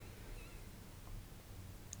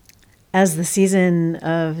As the season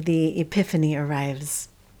of the Epiphany arrives,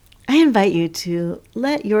 I invite you to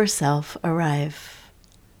let yourself arrive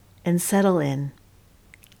and settle in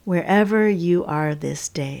wherever you are this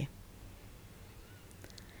day.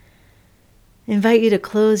 I invite you to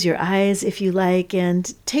close your eyes if you like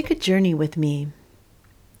and take a journey with me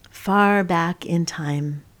far back in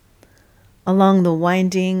time along the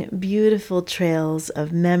winding, beautiful trails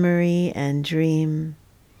of memory and dream.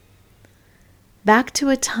 Back to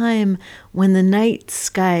a time when the night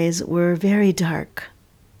skies were very dark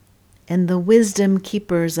and the wisdom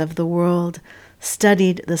keepers of the world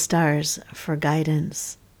studied the stars for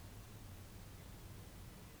guidance.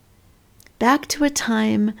 Back to a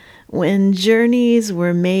time when journeys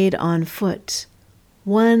were made on foot,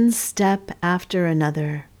 one step after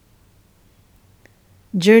another.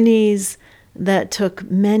 Journeys that took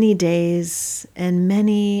many days and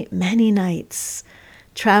many, many nights,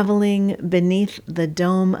 traveling beneath the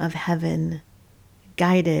dome of heaven,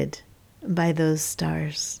 guided by those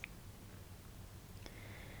stars.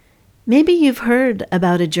 Maybe you've heard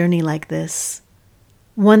about a journey like this,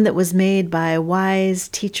 one that was made by wise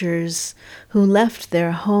teachers who left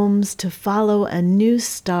their homes to follow a new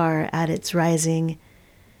star at its rising,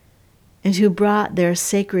 and who brought their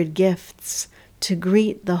sacred gifts to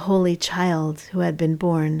greet the Holy Child who had been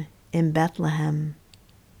born in Bethlehem.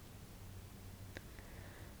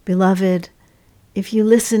 Beloved, if you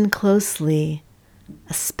listen closely,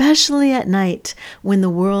 especially at night when the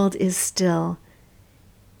world is still,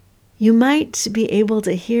 you might be able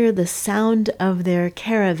to hear the sound of their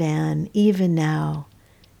caravan even now.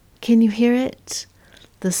 Can you hear it?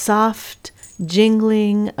 The soft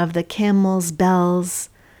jingling of the camels' bells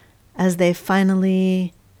as they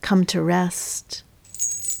finally come to rest.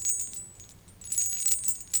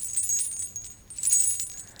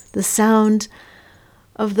 The sound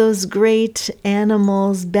of those great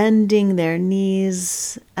animals bending their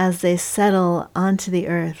knees as they settle onto the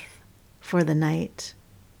earth for the night.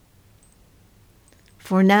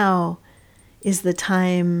 For now is the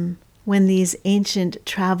time when these ancient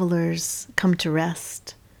travelers come to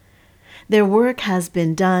rest. Their work has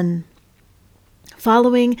been done.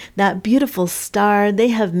 Following that beautiful star, they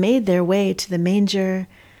have made their way to the manger.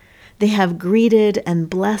 They have greeted and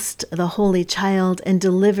blessed the Holy Child and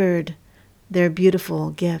delivered their beautiful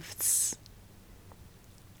gifts.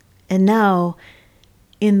 And now,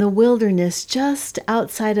 in the wilderness just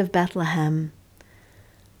outside of Bethlehem,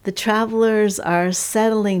 the travelers are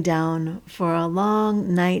settling down for a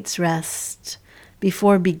long night's rest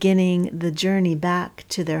before beginning the journey back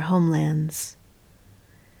to their homelands.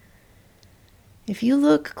 If you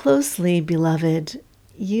look closely, beloved,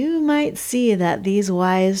 you might see that these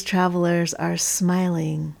wise travelers are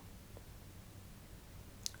smiling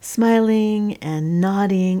and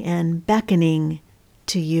nodding and beckoning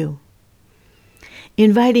to you,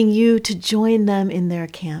 inviting you to join them in their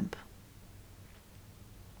camp.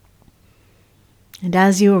 And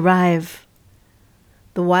as you arrive,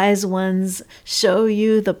 the wise ones show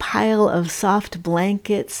you the pile of soft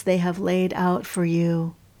blankets they have laid out for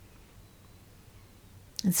you.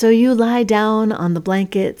 And so you lie down on the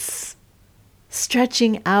blankets,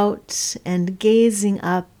 stretching out and gazing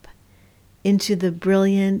up into the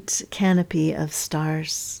brilliant canopy of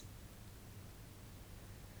stars.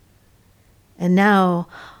 And now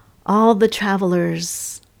all the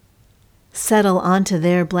travelers settle onto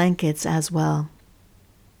their blankets as well.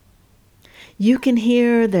 You can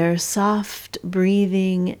hear their soft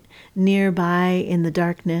breathing nearby in the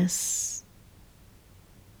darkness.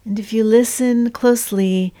 And if you listen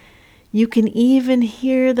closely, you can even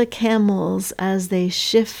hear the camels as they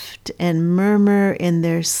shift and murmur in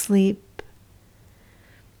their sleep.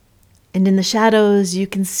 And in the shadows, you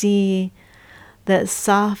can see that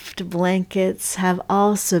soft blankets have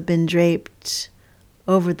also been draped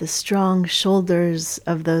over the strong shoulders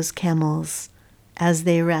of those camels as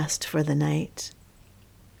they rest for the night.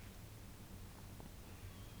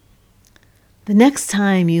 The next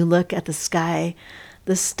time you look at the sky,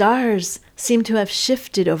 the stars seem to have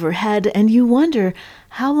shifted overhead, and you wonder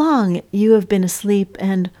how long you have been asleep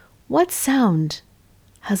and what sound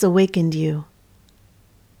has awakened you.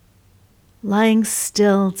 Lying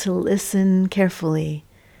still to listen carefully,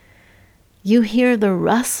 you hear the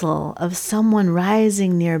rustle of someone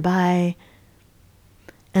rising nearby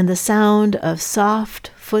and the sound of soft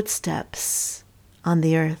footsteps on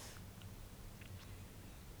the earth.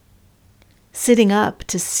 Sitting up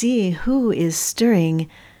to see who is stirring,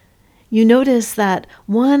 you notice that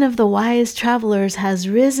one of the wise travelers has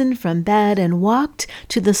risen from bed and walked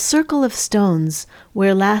to the circle of stones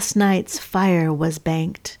where last night's fire was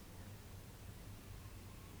banked.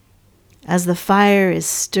 As the fire is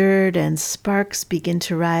stirred and sparks begin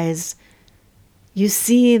to rise, you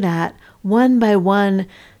see that one by one,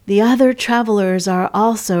 the other travelers are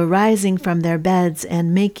also rising from their beds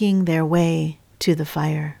and making their way to the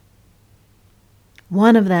fire.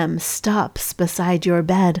 One of them stops beside your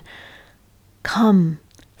bed. "Come,"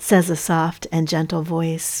 says a soft and gentle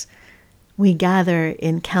voice. "We gather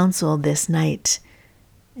in council this night,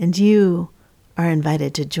 and you are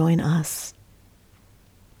invited to join us."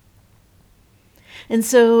 And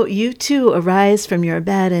so you too arise from your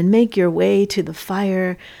bed and make your way to the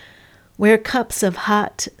fire, where cups of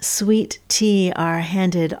hot, sweet tea are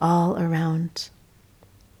handed all around.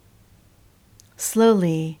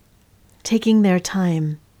 Slowly, taking their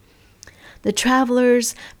time, the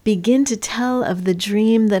travelers begin to tell of the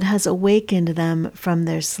dream that has awakened them from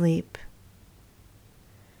their sleep.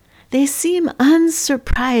 They seem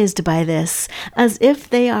unsurprised by this, as if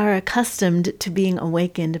they are accustomed to being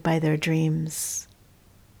awakened by their dreams.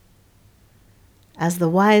 As the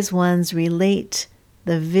wise ones relate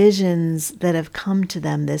the visions that have come to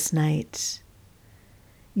them this night,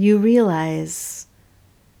 you realize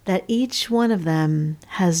that each one of them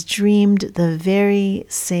has dreamed the very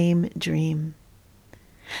same dream.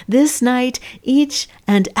 This night, each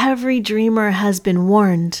and every dreamer has been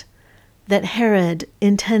warned that Herod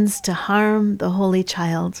intends to harm the Holy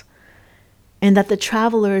Child, and that the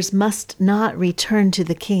travelers must not return to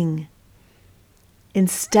the king.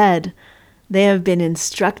 Instead, they have been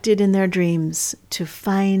instructed in their dreams to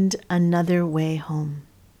find another way home.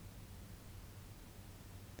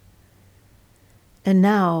 And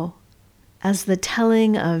now, as the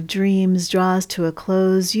telling of dreams draws to a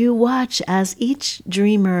close, you watch as each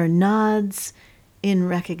dreamer nods in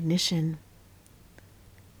recognition.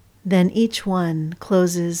 Then each one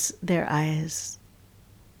closes their eyes.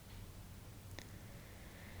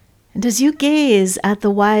 And as you gaze at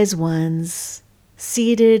the wise ones,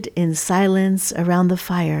 seated in silence around the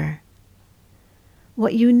fire,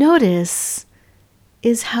 what you notice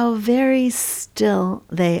is how very still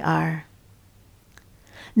they are.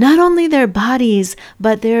 Not only their bodies,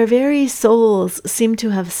 but their very souls seem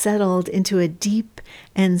to have settled into a deep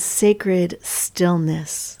and sacred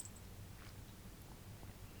stillness.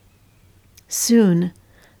 Soon,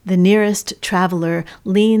 the nearest traveler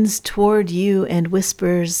leans toward you and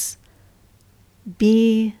whispers,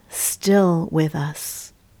 "Be still with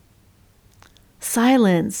us."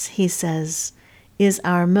 Silence, he says, is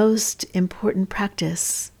our most important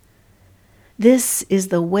practice. This is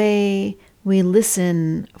the way we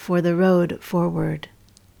listen for the road forward.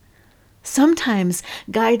 Sometimes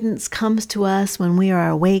guidance comes to us when we are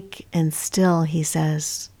awake and still, he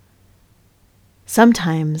says.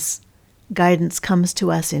 Sometimes guidance comes to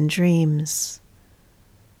us in dreams.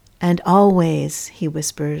 And always, he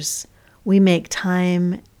whispers, we make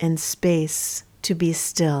time and space to be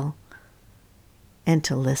still and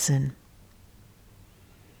to listen.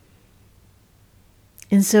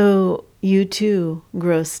 And so you too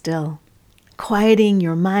grow still, quieting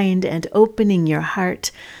your mind and opening your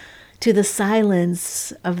heart to the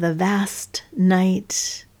silence of the vast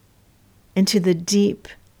night and to the deep,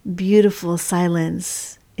 beautiful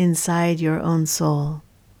silence inside your own soul.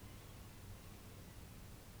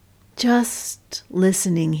 Just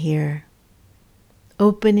listening here,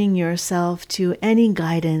 opening yourself to any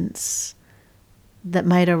guidance that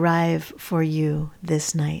might arrive for you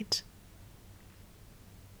this night.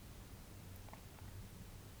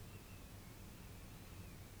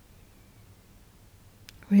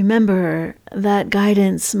 Remember that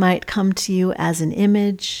guidance might come to you as an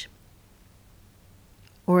image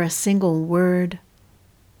or a single word,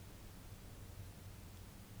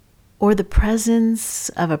 or the presence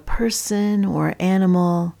of a person or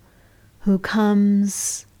animal who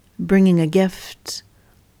comes bringing a gift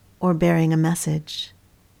or bearing a message.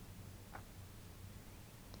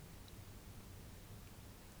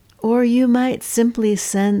 Or you might simply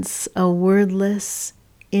sense a wordless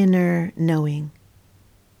inner knowing.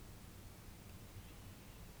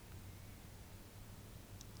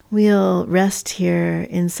 We'll rest here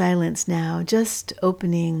in silence now, just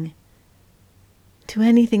opening to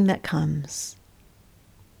anything that comes.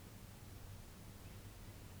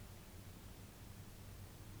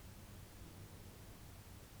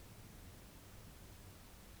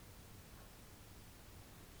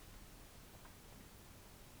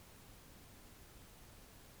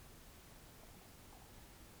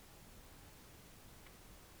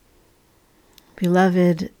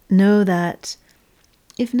 Beloved, know that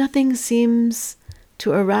if nothing seems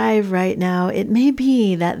to arrive right now, it may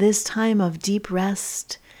be that this time of deep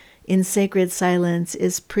rest in sacred silence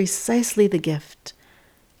is precisely the gift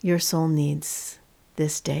your soul needs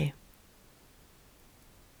this day.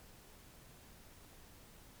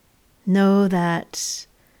 Know that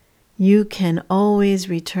you can always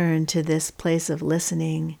return to this place of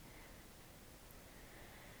listening,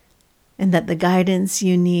 and that the guidance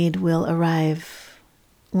you need will arrive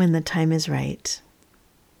when the time is right.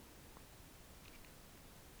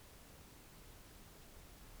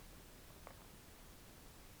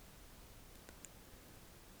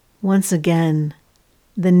 Once again,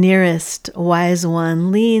 the nearest wise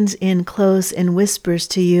one leans in close and whispers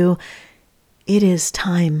to you, "It is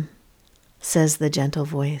time," says the gentle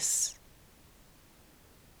voice.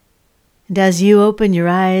 And as you open your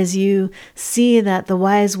eyes, you see that the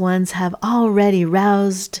wise ones have already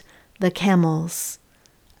roused the camels,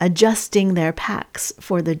 adjusting their packs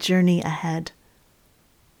for the journey ahead.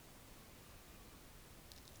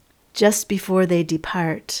 Just before they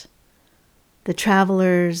depart, the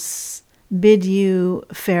travelers bid you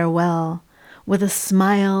farewell with a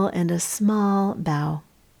smile and a small bow.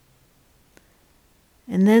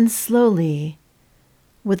 And then slowly,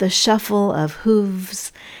 with a shuffle of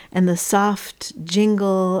hooves and the soft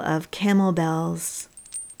jingle of camel bells,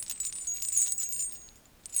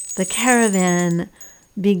 the caravan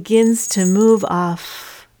begins to move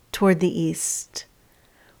off toward the east,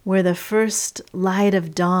 where the first light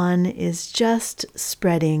of dawn is just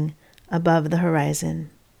spreading above the horizon.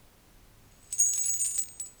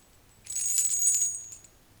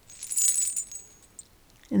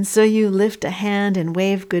 And so you lift a hand and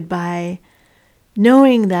wave goodbye,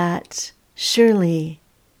 knowing that surely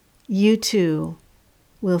you too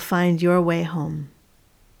will find your way home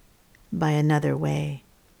by another way.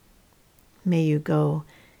 May you go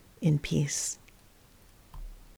in peace.